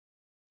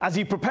As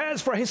he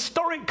prepares for a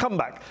historic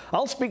comeback,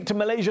 I'll speak to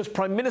Malaysia's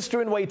Prime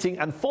Minister-in-waiting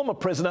and former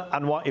prisoner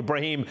Anwar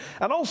Ibrahim,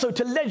 and also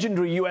to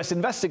legendary US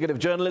investigative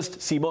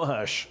journalist Seymour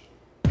Hersh.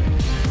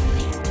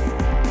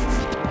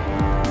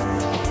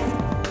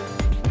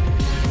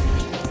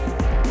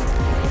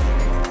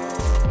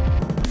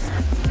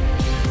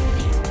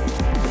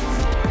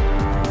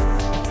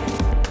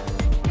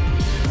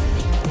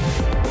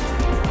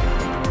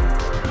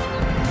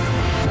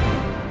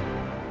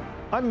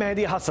 I'm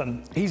Mehdi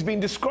Hassan. He's been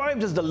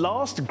described as the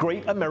last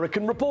great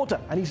American reporter,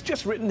 and he's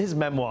just written his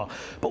memoir.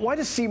 But why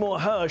does Seymour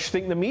Hersh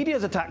think the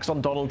media's attacks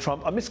on Donald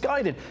Trump are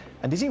misguided?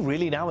 And is he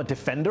really now a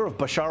defender of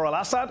Bashar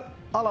al-Assad?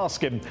 I'll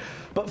ask him.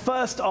 But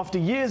first, after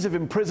years of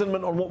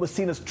imprisonment on what was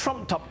seen as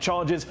trumped-up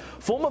charges,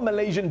 former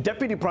Malaysian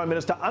Deputy Prime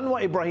Minister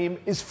Anwar Ibrahim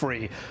is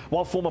free,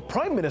 while former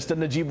Prime Minister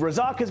Najib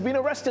has been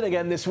arrested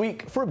again this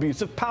week for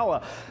abuse of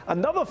power.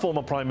 Another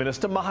former Prime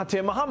Minister,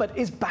 Mahathir Mohamad,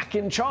 is back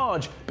in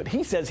charge, but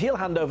he says he'll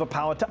hand over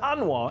power to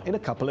Anwar in a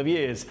couple of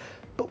years.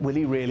 But will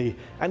he really?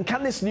 And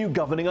can this new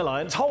governing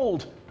alliance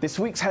hold? This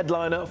week's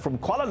headliner from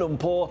Kuala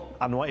Lumpur,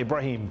 Anwar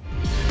Ibrahim.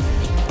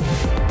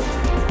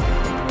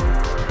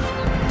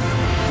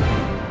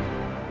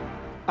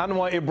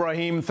 Anwar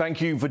Ibrahim,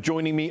 thank you for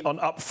joining me on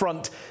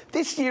UpFront.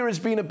 This year has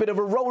been a bit of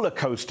a roller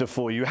coaster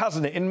for you,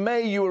 hasn't it? In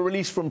May, you were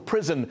released from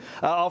prison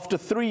after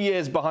 3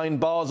 years behind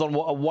bars on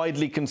what are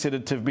widely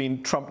considered to have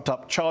been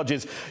trumped-up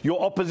charges.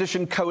 Your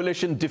opposition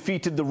coalition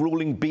defeated the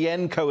ruling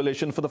BN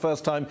coalition for the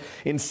first time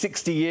in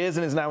 60 years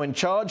and is now in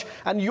charge.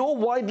 And you're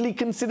widely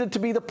considered to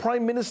be the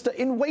Prime Minister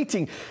in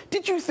waiting.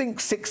 Did you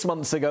think 6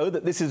 months ago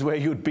that this is where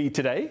you'd be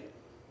today?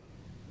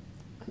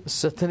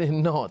 Certainly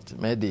not,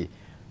 Mehdi.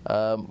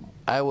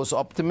 I was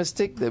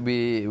optimistic that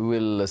we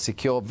will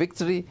secure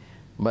victory,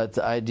 but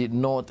I did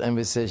not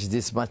envisage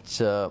this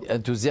much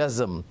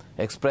enthusiasm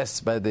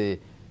expressed by the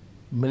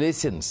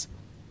Malaysians,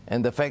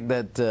 and the fact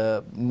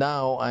that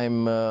now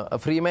I'm a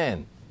free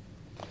man.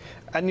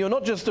 And you're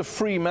not just a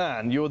free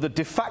man, you're the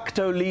de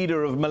facto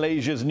leader of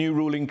Malaysia's new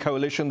ruling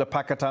coalition, the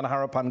Pakatan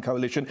Harapan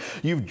coalition.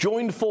 You've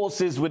joined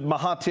forces with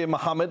Mahathir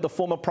Mohamad, the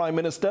former Prime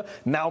Minister,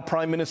 now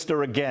Prime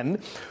Minister again,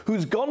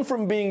 who's gone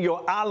from being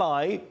your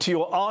ally to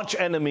your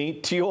arch-enemy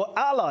to your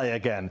ally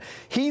again.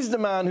 He's the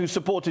man who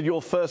supported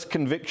your first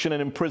conviction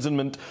and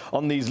imprisonment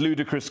on these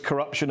ludicrous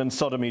corruption and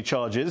sodomy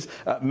charges,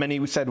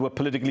 many said were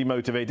politically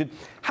motivated.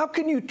 How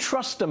can you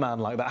trust a man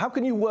like that? How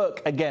can you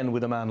work again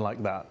with a man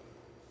like that?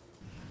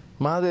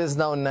 Mahathir is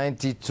now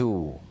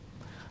 92.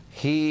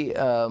 He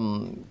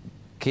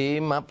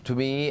came up to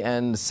me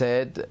and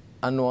said,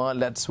 Anwar,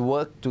 let's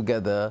work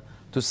together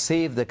to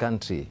save the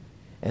country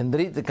and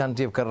rid the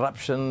country of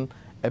corruption,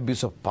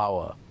 abuse of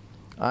power.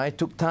 I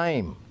took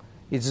time.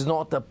 It is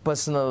not a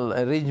personal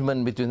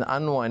arrangement between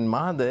Anwar and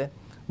Mahathir,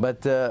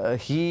 but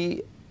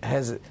he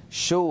has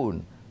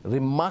shown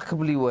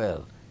remarkably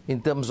well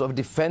in terms of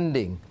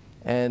defending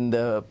and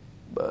the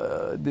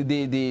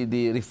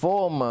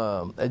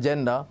reform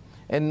agenda.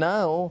 And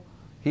now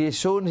he has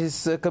shown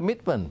his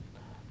commitment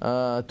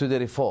to the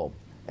reform.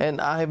 And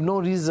I have no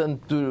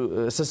reason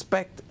to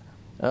suspect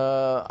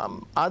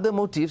other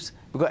motives,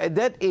 because at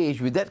that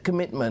age, with that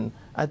commitment,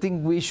 I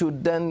think we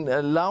should then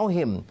allow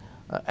him.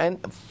 And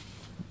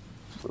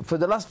for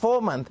the last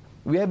 4 months,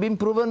 we have been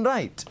proven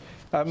right.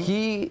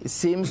 He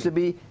seems to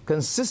be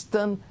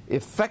consistent,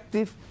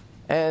 effective,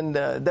 and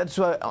that's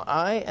why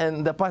I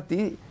and the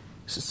party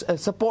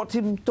support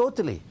him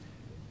totally.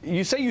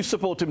 You say you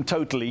support him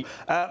totally.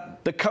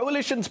 The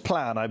coalition's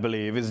plan, I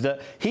believe, is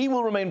that he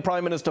will remain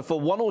Prime Minister for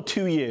 1 or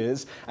 2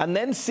 years and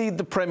then cede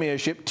the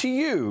premiership to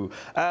you.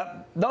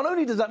 Not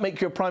only does that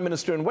make you a Prime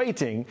Minister in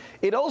waiting,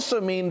 it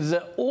also means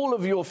that all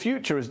of your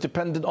future is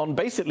dependent on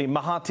basically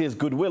Mahathir's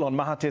goodwill, on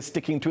Mahathir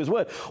sticking to his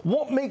word.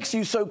 What makes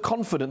you so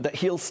confident that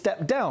he'll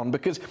step down?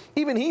 Because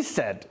even he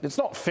said it's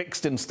not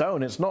fixed in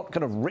stone, it's not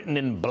kind of written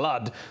in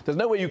blood. There's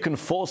no way you can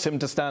force him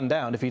to stand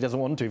down if he doesn't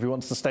want to, if he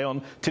wants to stay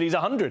on till he's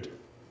 100.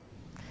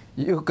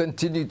 You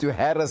continue to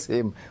harass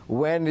him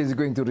when he's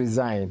going to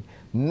resign.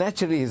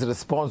 Naturally, his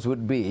response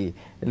would be,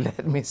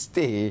 let me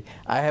stay,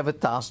 I have a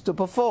task to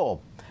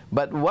perform.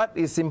 But what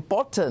is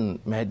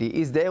important, Mehdi,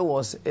 is there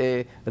was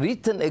a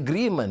written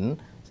agreement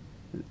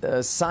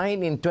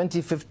signed in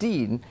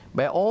 2015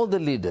 by all the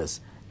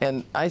leaders.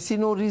 And I see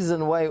no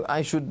reason why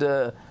I should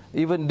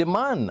even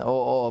demand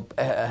or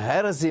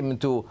harass him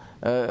to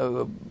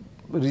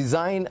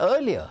resign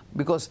earlier,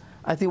 because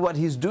I think what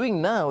he's doing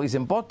now is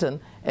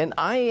important, and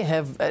I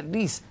have at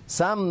least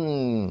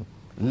some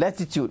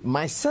latitude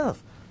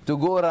myself to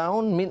go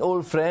around, meet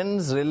old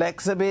friends,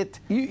 relax a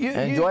bit,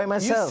 enjoy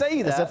myself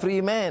as a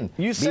free man.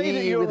 You say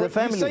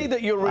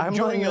that you're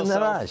enjoying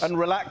yourself and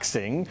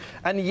relaxing,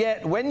 and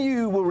yet when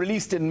you were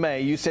released in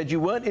May, you said you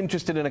weren't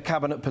interested in a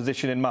cabinet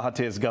position in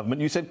Mahathir's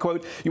government. You said,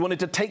 quote, you wanted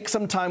to take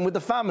some time with the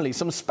family,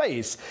 some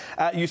space.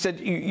 You said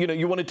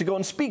you wanted to go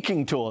on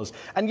speaking tours,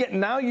 and yet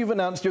now you've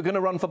announced you're going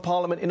to run for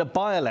parliament in a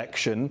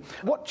by-election.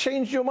 What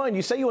changed your mind?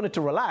 You say you wanted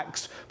to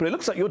relax, but it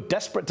looks like you're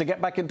desperate to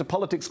get back into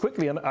politics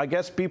quickly and I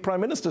guess be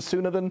Prime Minister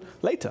sooner than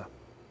later.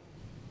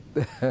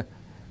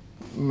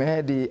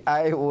 Mehdi,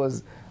 I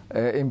was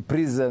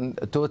imprisoned,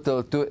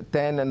 total to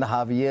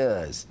 10.5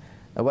 years.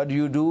 What do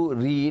you do?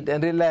 Read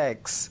and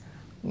relax.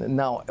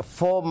 Now,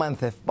 4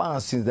 months have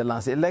passed since the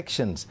last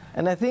elections,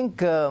 and I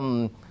think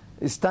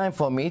it's time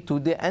for me to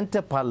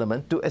enter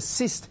Parliament to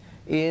assist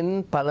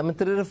in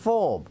parliamentary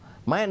reform.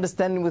 My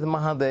understanding with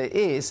Mahathir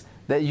is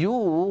that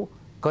you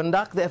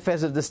conduct the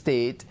affairs of the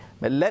state,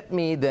 but let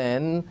me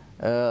then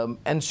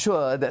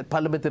ensure that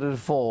parliamentary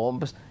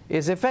reforms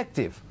is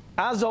effective.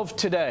 As of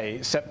today,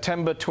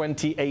 September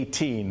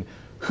 2018,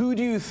 who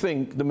do you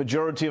think the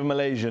majority of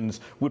Malaysians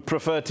would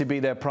prefer to be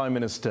their Prime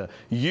Minister?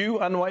 You,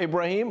 Anwar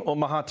Ibrahim, or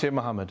Mahathir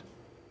Mohamad?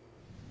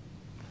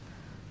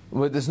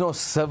 Well, there's no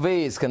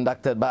surveys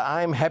conducted, but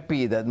I'm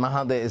happy that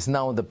Mahathir is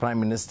now the Prime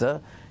Minister.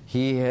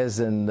 He has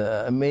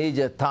a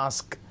major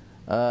task.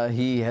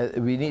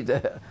 We need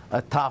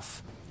a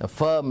tough, a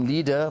firm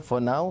leader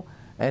for now,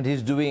 and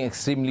he's doing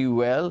extremely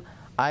well.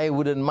 I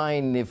wouldn't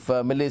mind if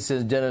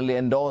Malaysians generally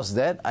endorse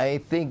that. I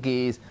think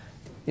he's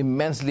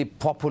immensely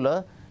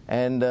popular,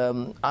 and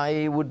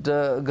I would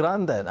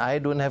grant that. I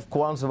don't have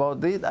qualms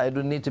about it. I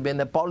don't need to be an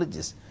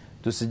apologist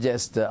to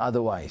suggest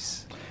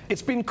otherwise.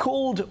 It's been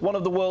called one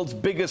of the world's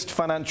biggest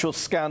financial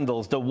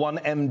scandals, the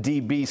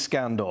 1MDB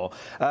scandal,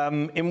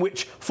 in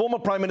which former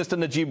Prime Minister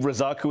Najib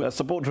Razak, who is a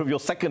supporter of your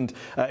second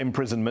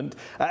imprisonment,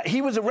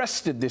 he was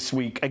arrested this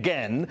week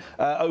again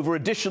over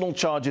additional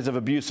charges of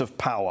abuse of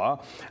power.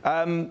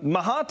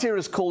 Mahathir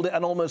has called it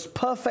an almost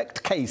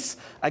perfect case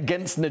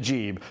against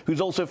Najib, who's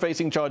also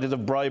facing charges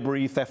of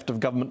bribery, theft of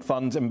government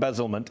funds,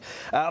 embezzlement.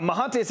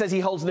 Mahathir says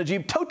he holds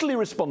Najib totally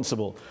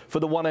responsible for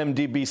the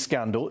 1MDB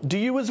scandal. Do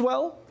you as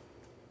well?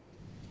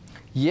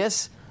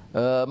 Yes,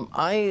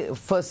 I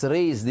first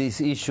raised this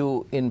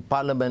issue in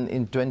Parliament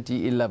in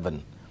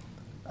 2011,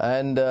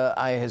 and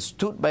I have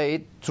stood by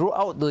it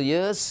throughout the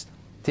years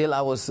till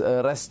I was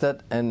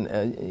arrested and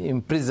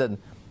imprisoned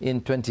in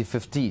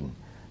 2015.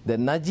 That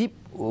Najib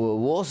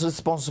was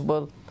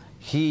responsible.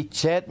 He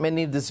chaired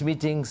many of these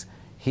meetings.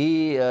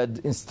 He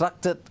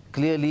instructed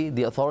clearly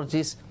the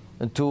authorities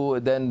to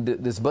then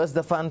disburse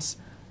the funds.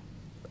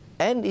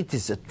 And it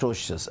is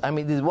atrocious. I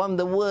mean, it is one of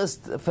the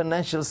worst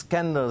financial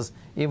scandals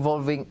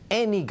involving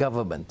any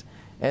government.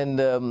 And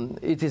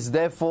it is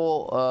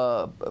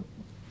therefore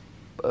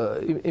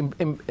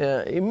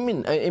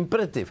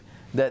imperative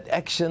that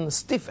action,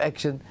 stiff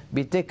action,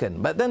 be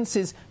taken. But then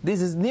since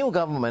this is new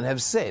government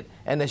have said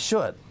and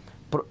assured,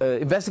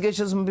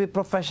 investigations must be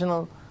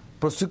professional,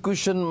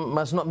 prosecution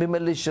must not be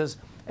malicious,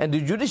 and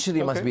the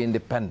judiciary must be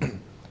independent.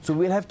 So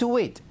we'll have to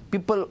wait.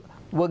 People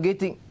were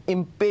getting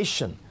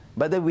impatient.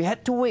 But then we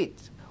had to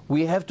wait.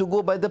 We have to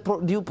go by the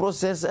due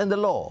process and the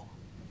law.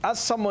 As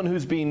someone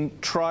who's been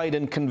tried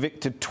and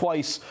convicted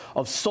twice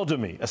of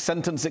sodomy, a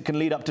sentence that can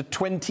lead up to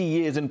 20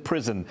 years in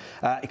prison,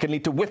 it can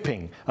lead to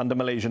whipping under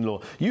Malaysian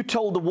law, you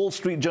told the Wall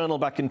Street Journal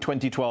back in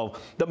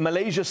 2012 that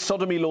Malaysia's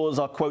sodomy laws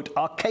are, quote,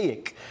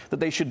 archaic, that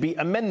they should be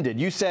amended.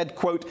 You said,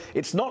 quote,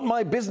 it's not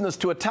my business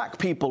to attack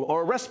people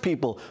or arrest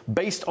people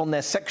based on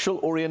their sexual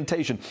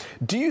orientation.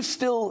 Do you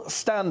still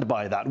stand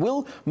by that?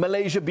 Will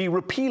Malaysia be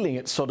repealing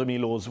its sodomy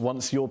laws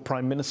once you're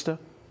Prime Minister?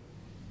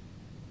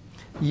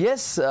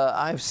 Yes,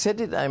 I've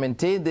said it, I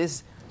maintain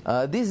this.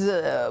 This is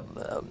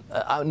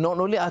not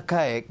only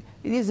archaic,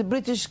 it is the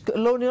British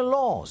colonial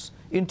laws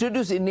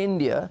introduced in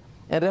India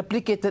and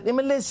replicated in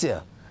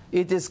Malaysia.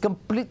 It is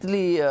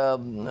completely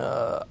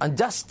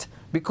unjust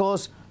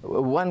because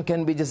one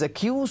can be just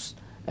accused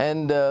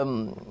and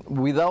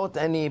without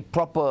any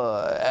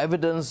proper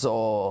evidence,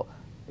 or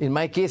in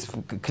my case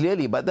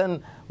clearly. But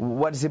then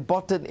what is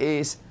important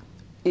is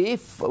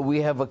if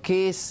we have a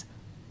case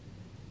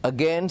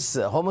against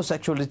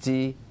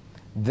homosexuality,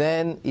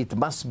 then it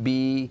must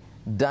be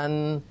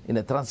done in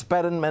a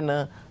transparent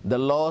manner. The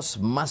laws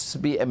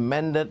must be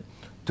amended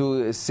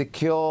to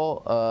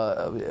secure,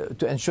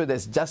 to ensure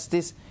there's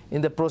justice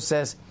in the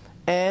process.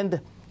 And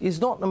it's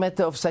not a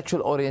matter of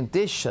sexual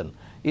orientation.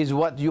 It's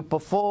what you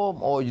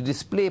perform or you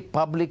display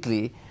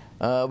publicly,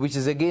 which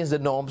is against the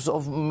norms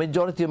of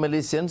majority of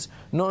Malaysians,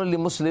 not only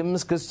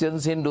Muslims,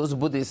 Christians, Hindus,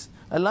 Buddhists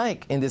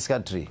alike in this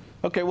country.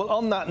 Okay, well,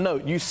 on that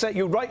note,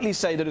 you rightly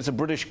say that it's a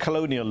British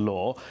colonial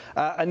law,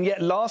 and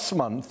yet last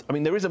month, I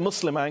mean, there is a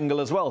Muslim angle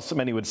as well, so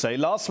many would say.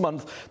 Last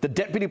month, the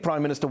Deputy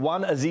Prime Minister,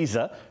 Wan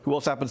Aziza, who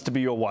also happens to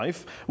be your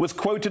wife, was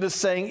quoted as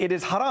saying it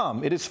is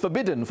haram, it is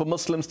forbidden for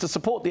Muslims to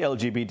support the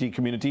LGBT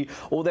community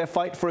or their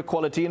fight for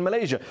equality in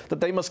Malaysia, that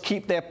they must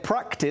keep their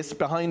practice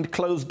behind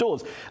closed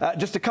doors.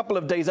 Just a couple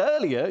of days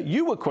earlier,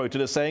 you were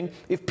quoted as saying,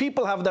 if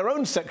people have their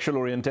own sexual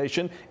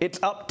orientation, it's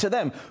up to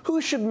them.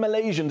 Who should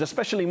Malaysians,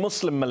 especially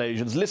Muslim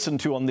Malaysians, listen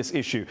to on this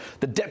issue?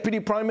 The Deputy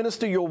Prime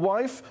Minister, your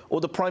wife,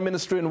 or the Prime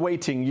Minister in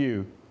waiting,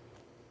 you?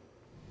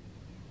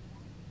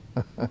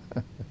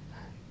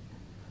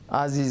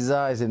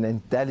 Aziza is an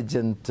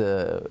intelligent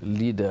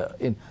leader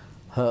in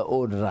her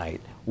own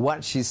right.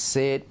 What she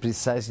said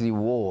precisely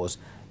was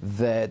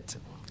that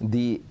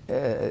the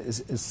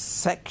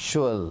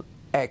sexual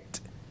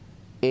act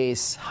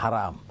is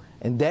haram,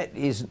 and that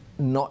is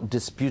not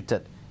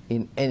disputed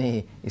in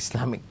any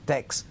Islamic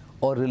text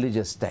or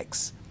religious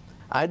text.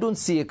 I don't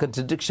see a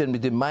contradiction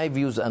between my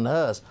views and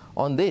hers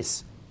on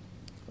this.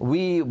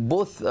 We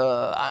both,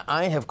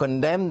 I have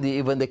condemned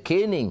even the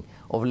caning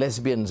of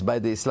lesbians by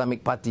the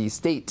Islamic Party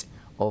state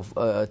of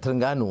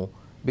Terengganu,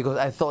 because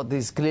I thought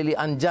this is clearly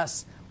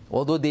unjust,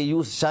 although they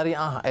use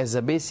Sharia as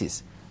a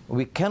basis.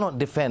 We cannot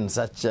defend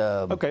such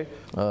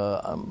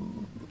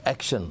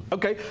action.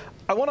 Okay.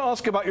 I want to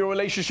ask about your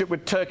relationship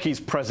with Turkey's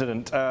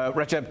President,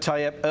 Recep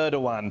Tayyip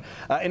Erdogan.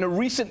 In a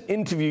recent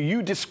interview,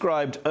 you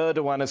described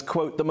Erdogan as,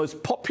 quote, the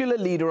most popular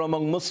leader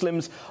among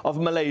Muslims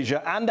of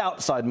Malaysia and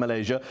outside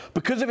Malaysia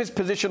because of his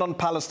position on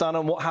Palestine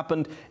and what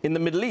happened in the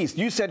Middle East.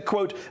 You said,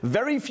 quote,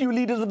 very few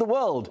leaders of the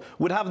world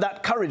would have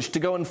that courage to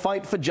go and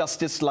fight for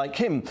justice like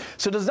him.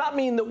 So does that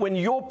mean that when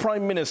you're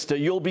Prime Minister,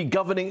 you'll be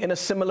governing in a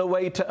similar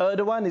way to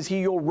Erdogan? Is he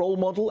your role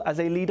model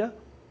as a leader?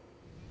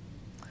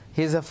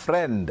 He's a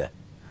friend.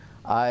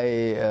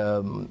 I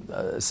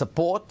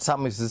support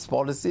some of his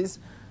policies,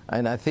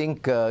 and I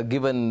think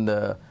given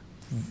the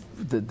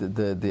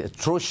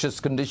atrocious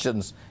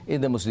conditions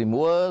in the Muslim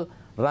world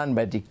run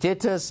by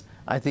dictators,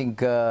 I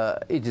think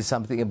it is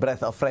something, a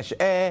breath of fresh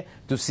air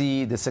to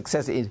see the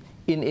success in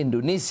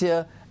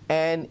Indonesia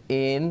and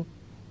in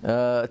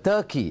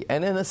Turkey,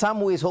 and in some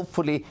ways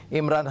hopefully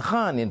Imran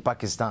Khan in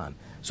Pakistan.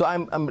 So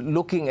I'm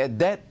looking at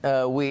that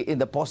way in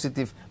the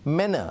positive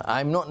manner.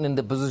 I'm not in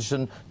the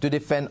position to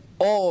defend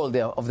all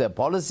of their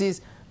policies.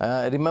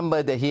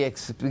 Remember that he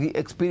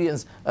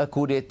experienced a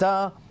coup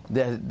d'etat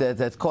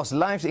that cost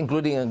lives,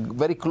 including a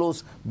very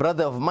close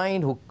brother of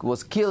mine who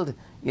was killed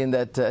in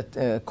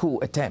that coup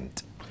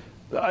attempt.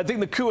 I think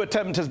the coup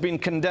attempt has been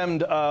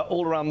condemned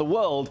all around the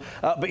world,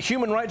 but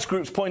human rights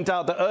groups point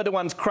out that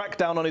Erdogan's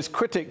crackdown on his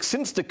critics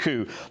since the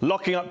coup,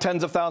 locking up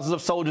tens of thousands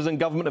of soldiers and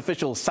government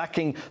officials,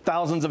 sacking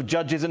thousands of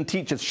judges and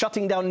teachers,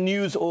 shutting down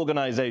news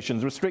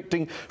organizations,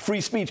 restricting free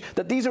speech,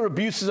 that these are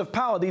abuses of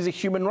power, these are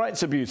human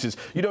rights abuses.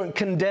 You don't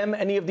condemn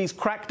any of these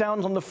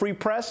crackdowns on the free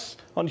press,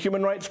 on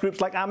human rights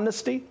groups like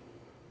Amnesty?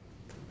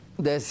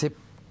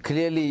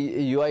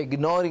 Clearly, you are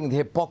ignoring the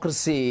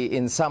hypocrisy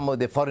in some of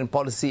the foreign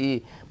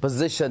policy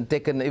position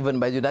taken even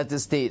by the United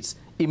States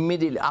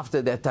immediately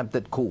after the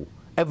attempted coup.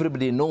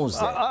 Everybody knows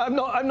that.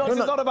 It's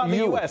not about the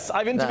US.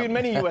 I've interviewed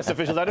many US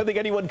officials. I don't think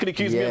anyone could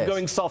accuse me of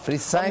going soft on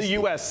the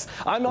US.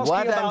 I'm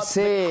asking about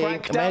the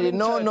crackdown in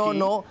Turkey.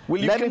 No.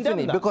 Let me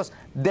finish, because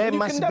there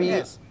must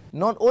be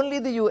not only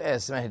the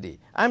US, Mahdi.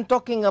 I'm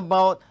talking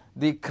about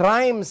the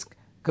crimes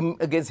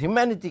against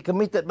humanity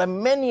committed by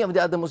many of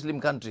the other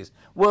Muslim countries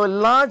were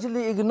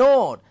largely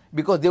ignored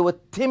because they were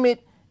timid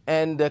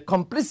and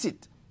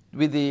complicit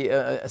with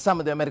some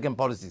of the American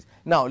policies.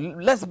 Now,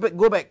 let's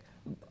go back.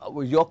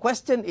 Your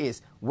question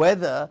is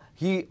whether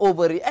he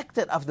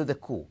overreacted after the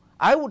coup.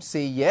 I would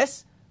say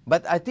yes,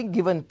 but I think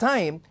given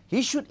time,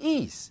 he should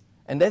ease.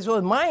 And that's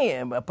what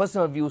my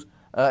personal views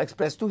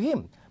expressed to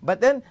him.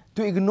 But then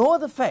to ignore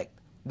the fact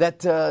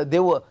that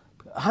there were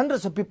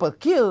hundreds of people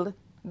killed,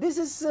 this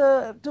is,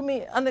 to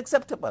me,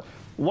 unacceptable.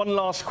 One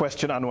last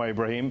question, Anwar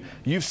Ibrahim.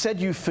 You've said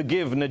you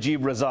forgive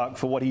Najib Razak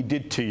for what he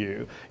did to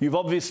you. You've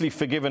obviously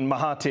forgiven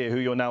Mahathir, who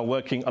you're now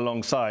working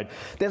alongside.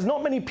 There's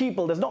not many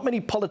people, there's not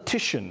many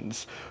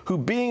politicians who,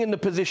 being in the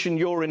position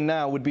you're in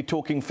now, would be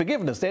talking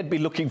forgiveness. They'd be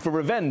looking for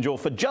revenge or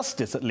for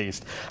justice, at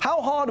least.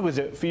 How hard was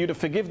it for you to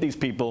forgive these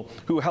people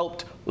who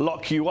helped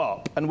lock you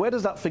up? And where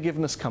does that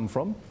forgiveness come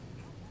from?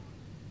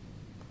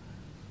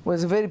 Well,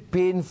 it's a very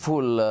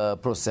painful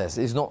process.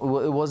 It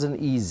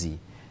wasn't easy.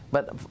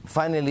 But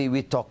finally,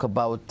 we talk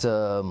about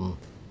the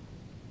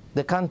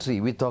country.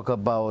 We talk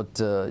about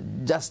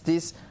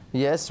justice.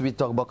 Yes, we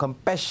talk about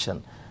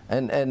compassion.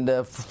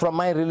 And from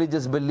my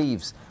religious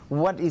beliefs,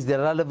 what is the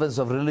relevance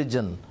of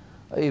religion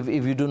if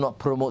you do not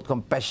promote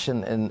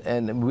compassion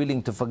and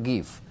willing to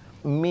forgive?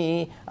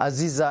 Me,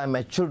 Aziza, and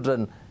my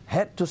children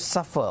had to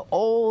suffer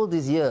all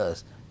these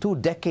years, 2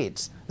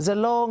 decades. It's a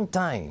long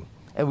time.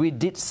 And we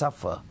did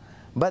suffer.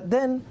 But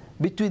then,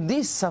 between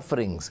these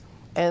sufferings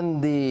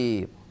and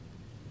the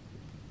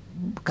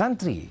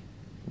country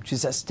which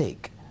is at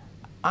stake,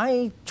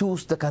 I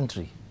choose the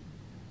country.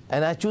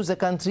 And I choose the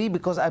country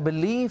because I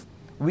believe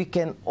we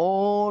can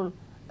all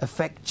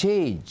affect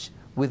change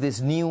with this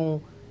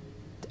new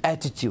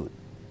attitude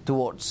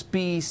towards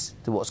peace,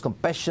 towards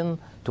compassion,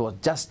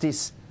 towards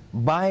justice,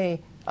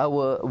 by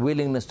our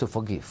willingness to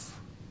forgive.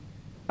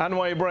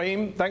 Anwar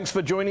Ibrahim, thanks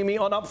for joining me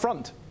on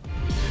UpFront.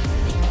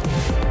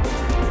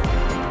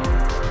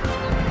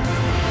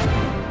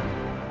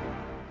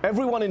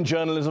 Everyone in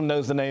journalism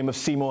knows the name of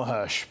Seymour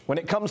Hersh. When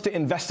it comes to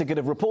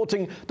investigative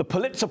reporting, the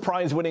Pulitzer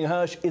Prize-winning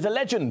Hersh is a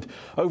legend.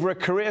 Over a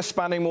career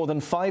spanning more than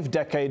 5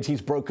 decades,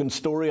 he's broken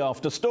story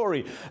after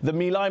story. The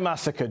My Lai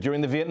massacre during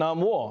the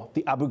Vietnam War,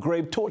 the Abu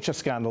Ghraib torture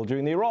scandal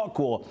during the Iraq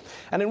War.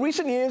 And in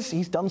recent years,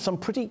 he's done some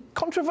pretty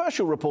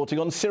controversial reporting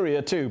on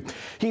Syria too.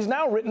 He's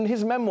now written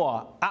his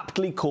memoir,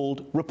 aptly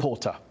called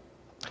Reporter.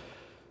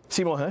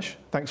 Seymour Hersh,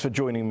 Thanks for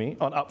joining me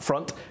on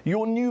UpFront.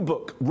 Your new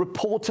book,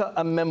 Reporter,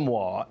 a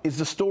Memoir, is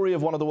the story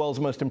of one of the world's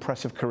most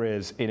impressive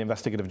careers in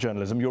investigative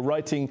journalism. Your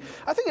writing,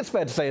 I think it's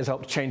fair to say, has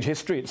helped change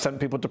history. It's sent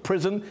people to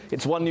prison.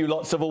 It's won you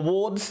lots of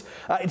awards.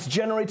 It's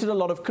generated a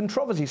lot of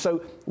controversy. So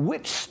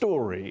which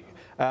story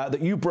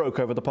that you broke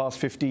over the past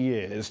 50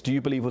 years do you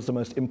believe was the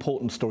most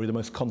important story, the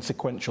most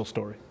consequential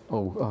story?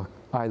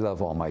 I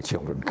love all my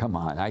children. Come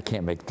on, I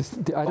can't make this.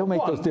 I don't make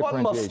those differentiations.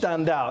 One must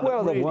stand out.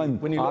 Well, really, the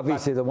one,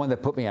 obviously, the one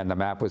that put me on the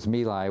map was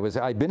My Lai.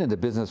 I'd been in the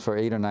business for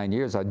 8 or 9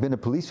 years. I'd been a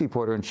police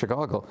reporter in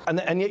Chicago.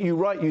 And yet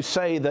you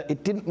say that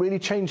it didn't really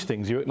change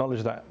things. You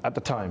acknowledge that at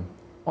the time.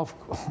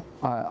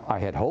 I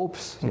had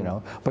hopes, you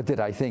know, but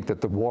did I think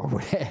that the war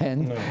would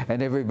end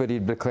and everybody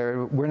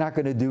declared, we're not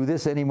going to do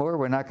this anymore?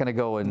 We're not going to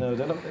go and... No,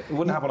 it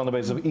wouldn't happen on the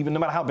basis of, even no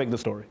matter how big the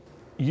story.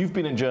 You've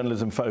been in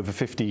journalism for over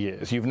 50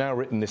 years. You've now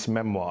written this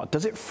memoir.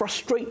 Does it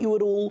frustrate you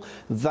at all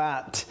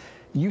that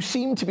you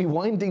seem to be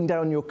winding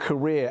down your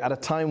career at a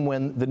time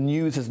when the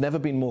news has never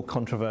been more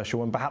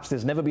controversial and perhaps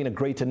there's never been a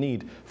greater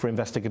need for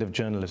investigative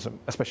journalism,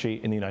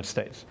 especially in the United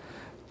States?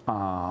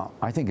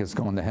 I think it's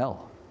going to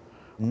hell.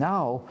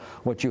 Now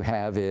what you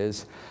have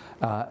is,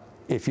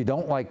 if you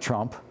don't like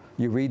Trump,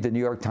 you read the New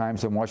York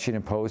Times and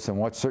Washington Post and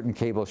watch certain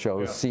cable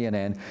shows,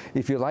 CNN.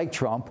 If you like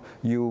Trump,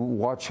 you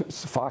watch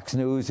Fox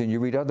News and you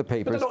read other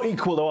papers. But they're not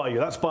equal, though, are you?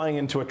 That's buying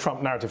into a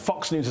Trump narrative.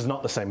 Fox News is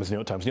not the same as New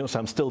York Times. New York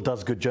Times still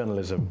does good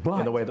journalism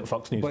in the way that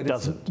Fox News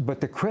doesn't. But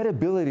the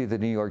credibility of the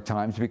New York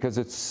Times, because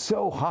it's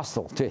so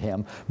hostile to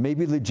him,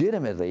 maybe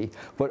legitimately,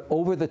 but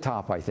over the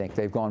top, I think.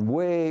 They've gone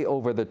way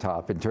over the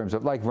top in terms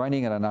of like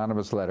writing an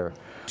anonymous letter.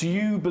 Do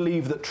you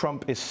believe that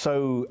Trump is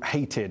so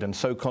hated and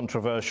so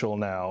controversial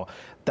now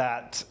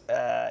that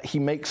he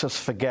makes us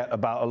forget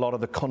about a lot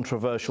of the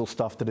controversial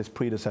stuff that his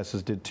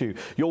predecessors did too?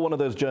 You're one of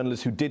those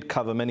journalists who did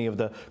cover many of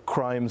the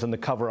crimes and the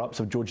cover-ups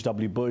of George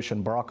W. Bush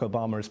and Barack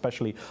Obama,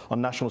 especially on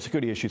national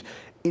security issues.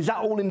 Is that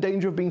all in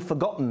danger of being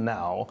forgotten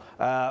now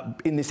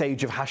in this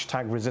age of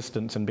hashtag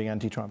resistance and being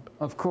anti-Trump?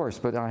 Of course,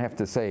 but I have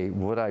to say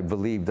what I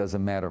believe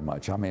doesn't matter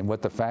much. I mean,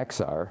 what the facts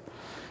are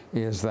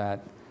is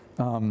that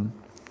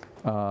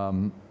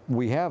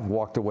we have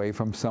walked away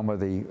from some of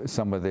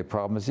the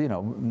problems. You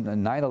know,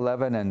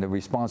 9/11 and the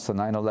response to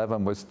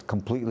 9/11 was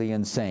completely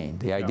insane.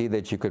 The idea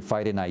that you could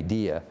fight an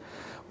idea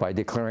by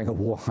declaring a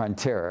war on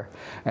terror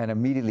and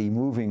immediately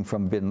moving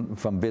from bin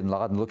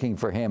Laden, looking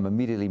for him,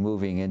 immediately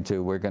moving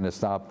into we're going to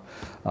stop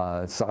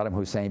Saddam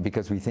Hussein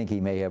because we think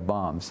he may have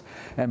bombs.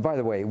 And by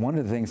the way, one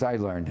of the things I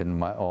learned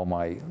in all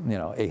my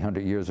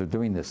 800 years of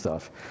doing this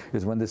stuff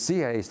is when the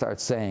CIA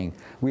starts saying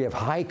we have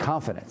high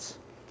confidence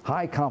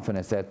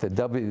that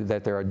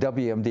that there are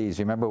WMDs,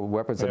 remember,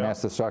 weapons of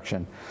mass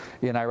destruction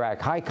in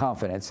Iraq, high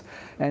confidence.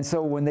 And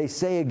so when they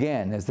say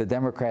again, as the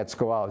Democrats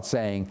go out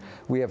saying,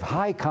 we have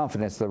high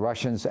confidence the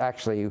Russians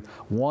actually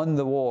won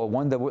the war,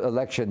 won the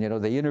election,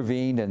 they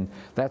intervened, and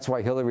that's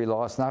why Hillary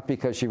lost, not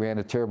because she ran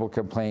a terrible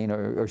campaign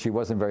or she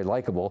wasn't very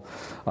likable.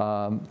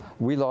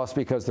 We lost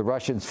because the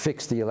Russians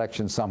fixed the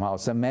election somehow,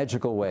 some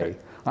magical way. Okay.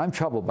 I'm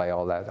troubled by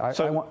all that.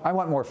 I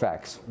want more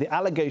facts. The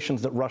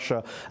allegations that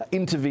Russia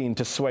intervened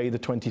to sway the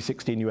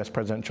 2016 US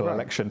presidential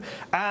election,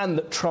 and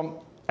that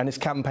Trump and his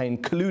campaign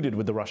colluded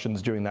with the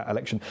Russians during that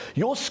election.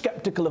 You're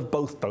skeptical of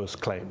both those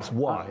claims.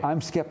 Why?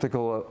 I'm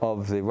skeptical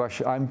of the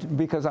Russia,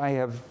 because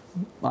I've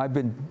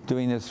been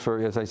doing this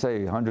for, as I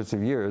say, hundreds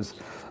of years.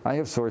 I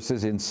have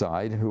sources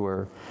inside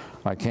who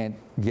I can't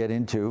get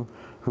into,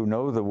 who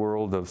know the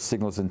world of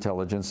signals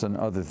intelligence and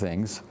other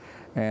things.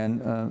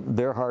 And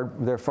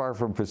they're far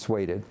from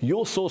persuaded.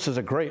 Your sources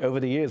are great.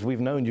 Over the years,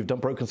 we've known you've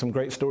broken some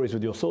great stories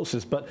with your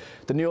sources, but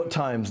the New York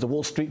Times, the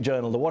Wall Street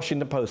Journal, the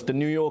Washington Post, the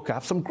New Yorker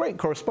have some great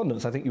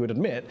correspondents, I think you would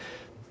admit,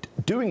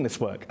 doing this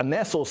work, and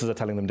their sources are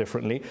telling them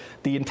differently.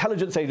 The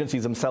intelligence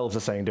agencies themselves are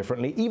saying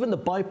differently. Even the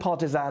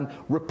bipartisan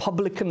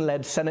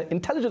Republican-led Senate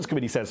Intelligence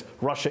Committee says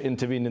Russia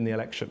intervened in the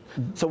election.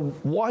 So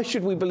why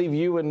should we believe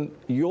you and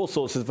your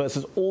sources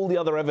versus all the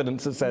other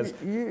evidence that says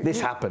this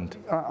happened?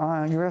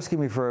 You're asking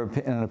me for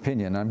an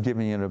opinion. I'm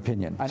giving you an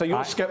opinion. So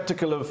you're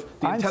skeptical of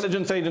the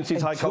intelligence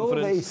agency's high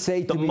confidence,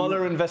 the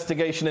Mueller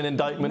investigation and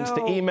indictments,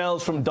 the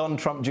emails from Don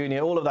Trump Jr.,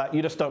 all of that.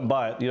 You just don't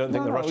buy it. You don't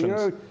think the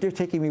Russians... You're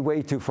taking me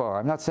way too far.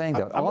 I'm not saying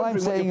that. All I'm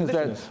saying is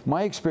that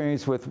my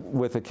experience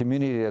with a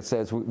community that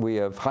says we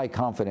have high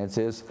confidence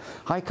is,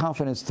 high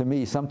confidence to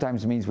me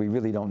sometimes means we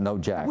really don't know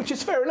jack. Which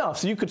is fair enough,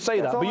 so you could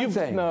say that. But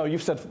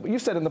you've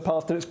said in the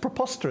past that it's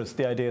preposterous,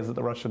 the ideas that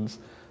the Russians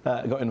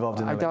got involved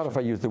in the election. I doubt if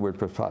I use the word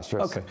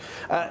preposterous. Okay.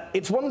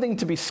 It's one thing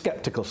to be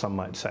skeptical, some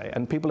might say,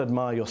 and people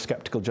admire your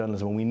skeptical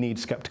journalism, and we need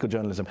skeptical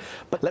journalism.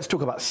 But let's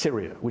talk about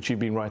Syria, which you've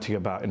been writing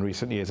about in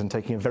recent years and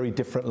taking a very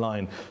different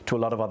line to a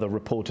lot of other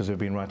reporters who have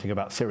been writing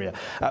about Syria.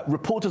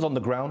 Reporters on the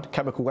ground,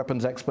 chemical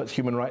weapons experts,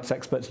 human rights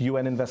experts,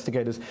 UN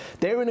investigators,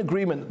 they're in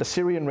agreement that the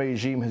Syrian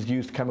regime has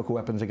used chemical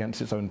weapons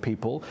against its own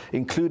people,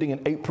 including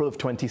in April of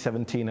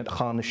 2017 at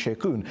Khan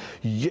Sheikhoun.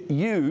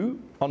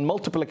 You on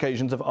multiple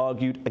occasions have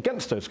argued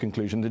against those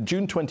conclusions. In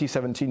June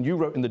 2017, you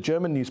wrote in the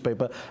German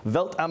newspaper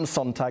Welt am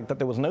Sonntag that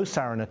there was no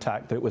sarin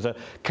attack, that it was a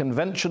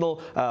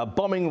conventional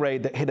bombing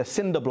raid that hit a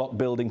cinder block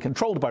building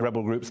controlled by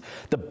rebel groups,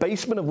 the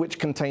basement of which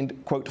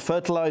contained, quote,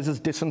 fertilizers,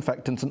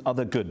 disinfectants and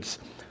other goods.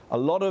 A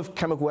lot of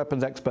chemical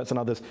weapons experts and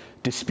others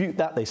dispute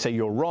that. They say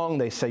you're wrong.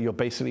 They say you're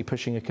basically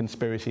pushing a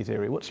conspiracy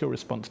theory. What's your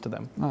response to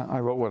them? I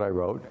wrote what I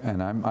wrote,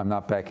 and I'm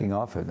not backing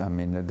off it. I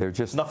mean, they're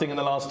just... Nothing in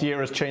the last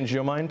year has changed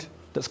your mind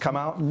that's come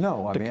out?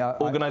 No. I mean,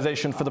 the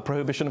Organization for the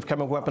Prohibition of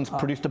Chemical Weapons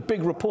produced a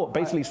big report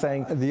basically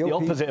saying the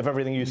opposite of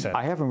everything you said.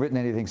 I haven't written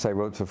anything since I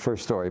wrote the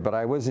first story, but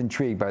I was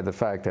intrigued by the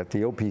fact that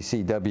the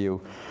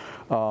OPCW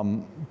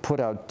put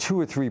out 2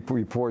 or 3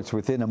 reports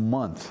within a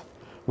month,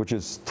 which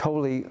is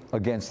totally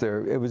against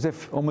their. It was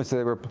if almost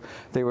they were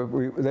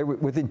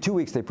within 2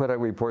 weeks they put out a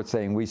report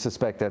saying we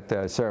suspect that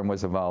sarin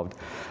was involved,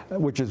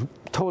 which is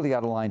totally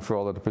out of line for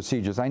all of the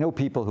procedures. I know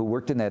people who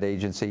worked in that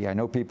agency. I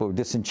know people who are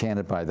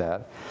disenchanted by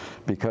that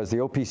because the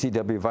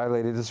OPCW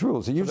violated its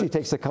rules. It usually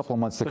takes a couple of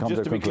months to come to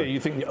a conclusion. Just to be clear, you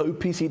think the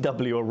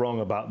OPCW are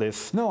wrong about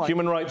this? No.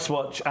 Human Rights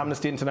Watch,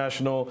 Amnesty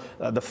International,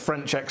 the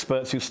French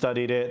experts who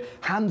studied it,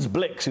 Hans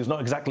Blix, who's not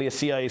exactly a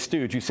CIA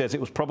stooge, who says it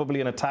was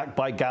probably an attack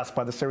by gas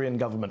by the Syrian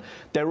government.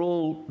 They're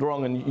all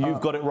wrong, and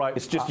you've got it right.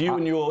 It's just you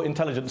and your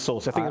intelligence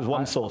source. I think it was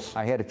one source.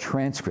 I had a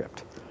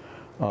transcript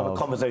of a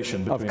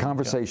conversation between,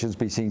 conversations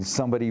between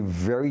somebody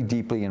very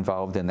deeply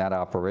involved in that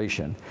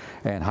operation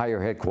and higher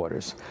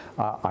headquarters.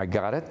 I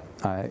got it.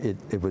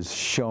 It was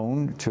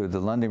shown to the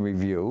London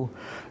Review.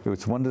 It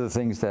was one of the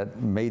things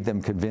that made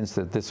them convinced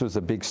that this was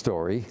a big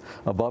story,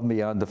 above and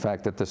beyond the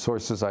fact that the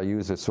sources I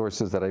use are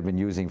sources that I've been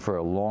using for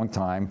a long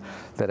time,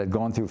 that had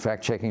gone through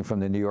fact-checking from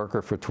the New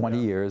Yorker for 20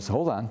 years.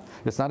 Hold on.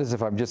 It's not as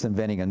if I'm just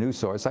inventing a new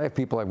source. I have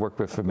people I've worked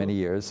with for many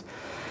years.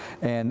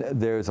 And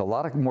there's a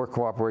lot of more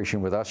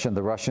cooperation with us and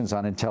the Russians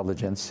on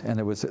intelligence, and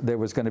there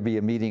was going to be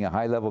a meeting, a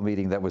high-level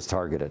meeting that was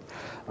targeted.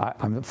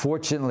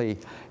 Unfortunately,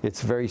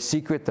 it's very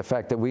secret, the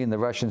fact that we and the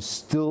Russians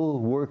still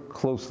work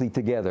closely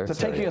together. So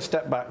taking a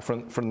step back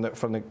from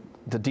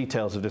the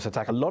details of this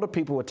attack, a lot of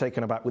people were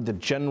taken aback with the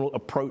general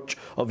approach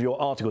of your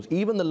articles.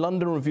 Even the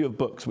London Review of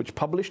Books, which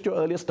published your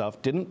earlier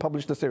stuff, didn't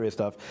publish the Syria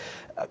stuff.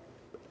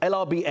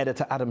 LRB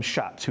editor Adam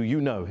Schatz, who you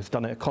know has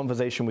done a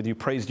conversation with you,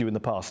 praised you in the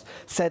past,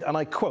 said, and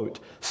I quote,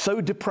 "So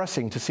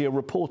depressing to see a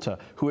reporter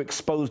who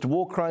exposed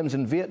war crimes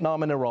in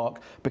Vietnam and Iraq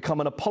become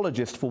an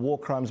apologist for war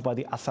crimes by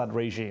the Assad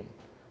regime."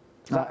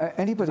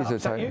 Anybody's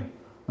you?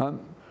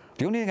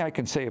 The only thing I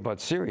can say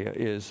about Syria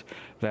is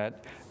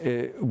that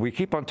we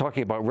keep on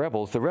talking about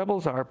rebels. The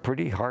rebels are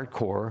pretty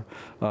hardcore,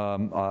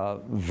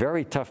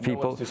 very tough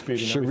people.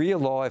 Sharia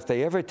law, if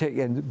they ever take,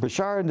 and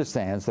Bashar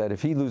understands that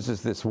if he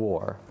loses this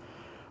war,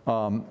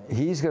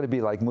 he's going to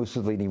be like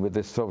Mussolini with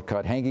his throat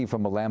cut, hanging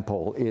from a lamp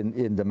pole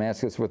in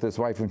Damascus with his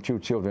wife and 2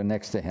 children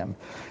next to him.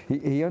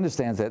 He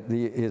understands that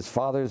his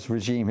father's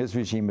regime, his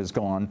regime is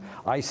gone.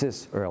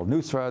 ISIS or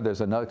al-Nusra, there's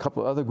a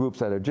couple of other groups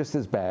that are just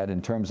as bad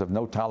in terms of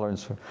no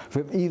tolerance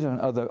for even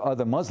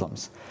other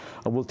Muslims,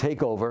 will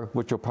take over,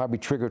 which will probably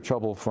trigger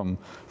trouble from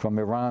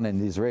Iran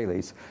and the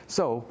Israelis.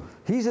 So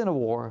he's in a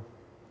war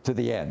to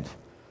the end.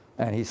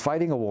 And he's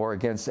fighting a war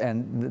against,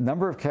 and the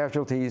number of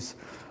casualties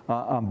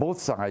on both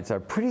sides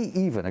are pretty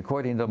even,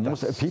 according to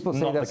most people. Say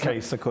that's not the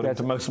case, according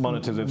to most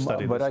monitors who've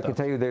studied But this I can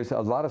tell you, there's a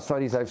lot of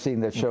studies I've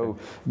seen that show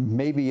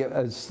maybe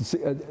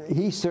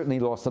he certainly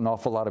lost an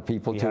awful lot of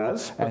people too.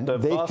 Yes, but the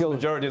vast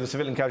majority of the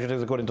civilian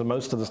casualties, according to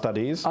most of the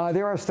studies,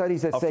 there are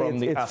studies that say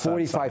it's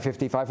 45,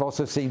 55. I've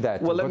also seen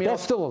that. Well, but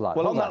that's still a lot.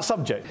 Well, on that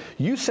subject,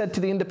 you said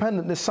to The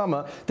Independent this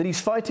summer that he's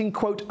fighting,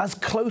 quote, as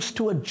close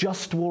to a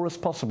just war as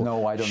possible.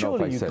 No, I don't know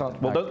if I said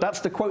that. Well, that's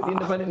the quote, The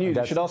Independent News.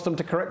 You should ask them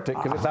to correct it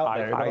because it's out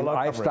there.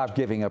 I've stopped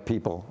giving up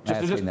people.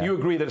 You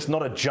agree that it's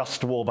not a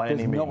just war by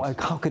any means? No,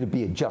 how could it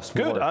be a just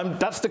war? Good.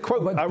 That's the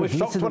quote. I was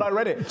shocked when I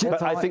read it.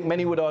 But I think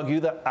many would argue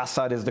that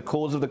Assad is the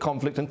cause of the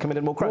conflict and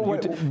committed more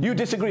crimes. You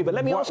disagree, but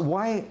let me ask.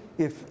 Why,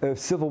 if a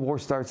civil war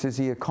starts, is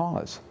he a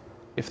cause?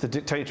 If the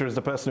dictator is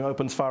the person who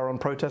opens fire on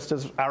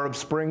protesters, Arab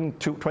Spring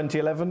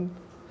 2011?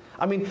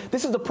 I mean,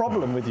 this is the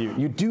problem with you.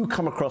 You do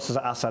come across as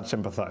an Assad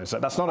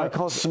sympathizer. That's not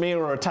a smear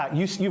or attack.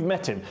 You've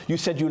met him. You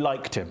said you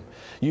liked him.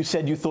 You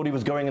said you thought he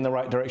was going in the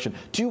right direction.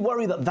 Do you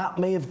worry that that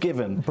may have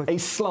given a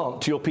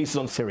slant to your pieces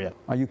on Syria?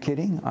 Are you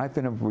kidding? I've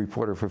been a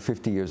reporter for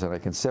 50 years, and I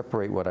can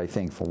separate what I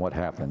think from what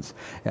happens.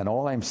 And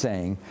all I'm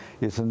saying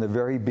is from the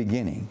very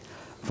beginning,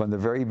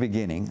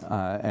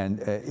 and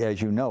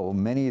as you know,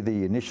 many of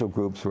the initial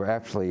groups were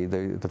actually,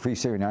 the Free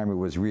Syrian Army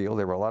was real.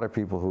 There were a lot of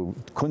people who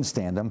couldn't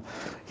stand him.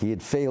 He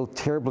had failed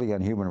terribly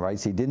on human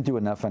rights. He didn't do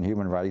enough on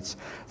human rights.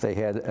 They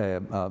had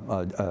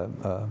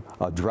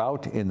a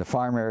drought in the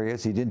farm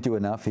areas. He didn't do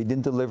enough. He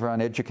didn't deliver on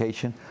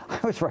education. I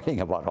was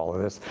writing about all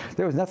of this.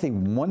 There was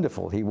nothing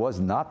wonderful. He was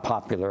not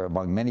popular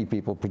among many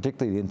people,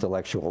 particularly the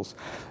intellectuals.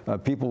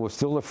 People were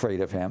still afraid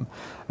of him.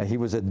 He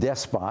was a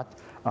despot.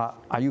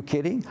 Are you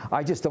kidding?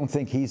 I just don't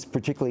think he's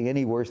particularly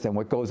any worse than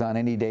what goes on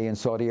any day in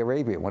Saudi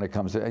Arabia when it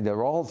comes to,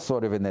 they're all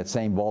sort of in that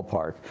same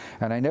ballpark.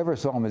 And I never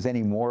saw him as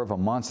any more of a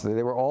monster.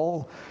 They were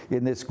all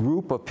in this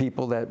group of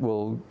people that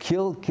will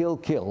kill, kill,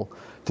 kill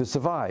to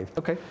survive.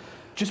 Okay.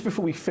 Just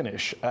before we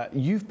finish,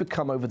 you've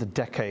become over the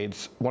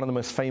decades one of the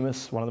most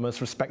famous, one of the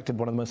most respected,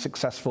 one of the most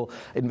successful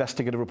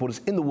investigative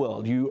reporters in the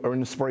world. You are an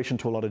inspiration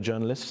to a lot of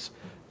journalists,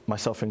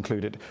 myself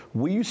included.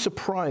 Were you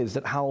surprised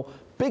at how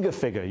big a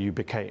figure you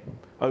became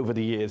over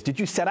the years? Did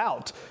you set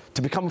out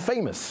to become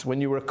famous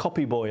when you were a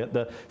copy boy at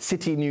the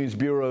City News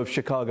Bureau of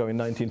Chicago in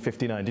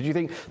 1959? Did you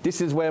think,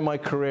 this is where my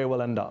career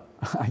will end up?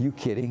 Are you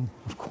kidding?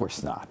 Of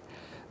course not.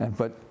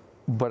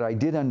 But I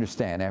did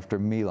understand after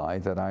My Lai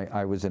that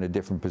I was in a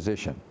different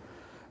position.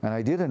 And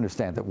I did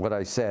understand that what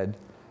I said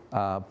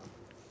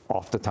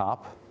off the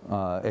top,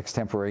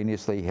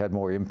 extemporaneously, had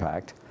more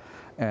impact.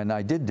 And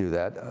I did do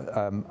that.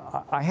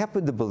 I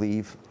happen to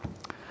believe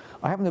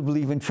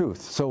in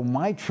truth. So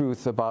my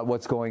truth about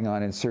what's going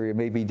on in Syria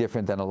may be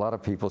different than a lot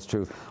of people's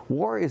truth.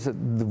 War is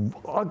the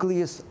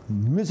ugliest,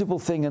 miserable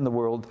thing in the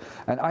world,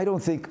 and I don't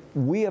think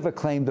we have a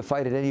claim to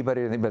fight it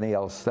anybody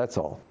else. That's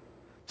all.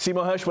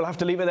 Seymour Hersh, we'll have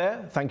to leave it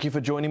there. Thank you for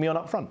joining me on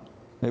UpFront.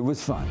 It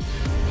was fun.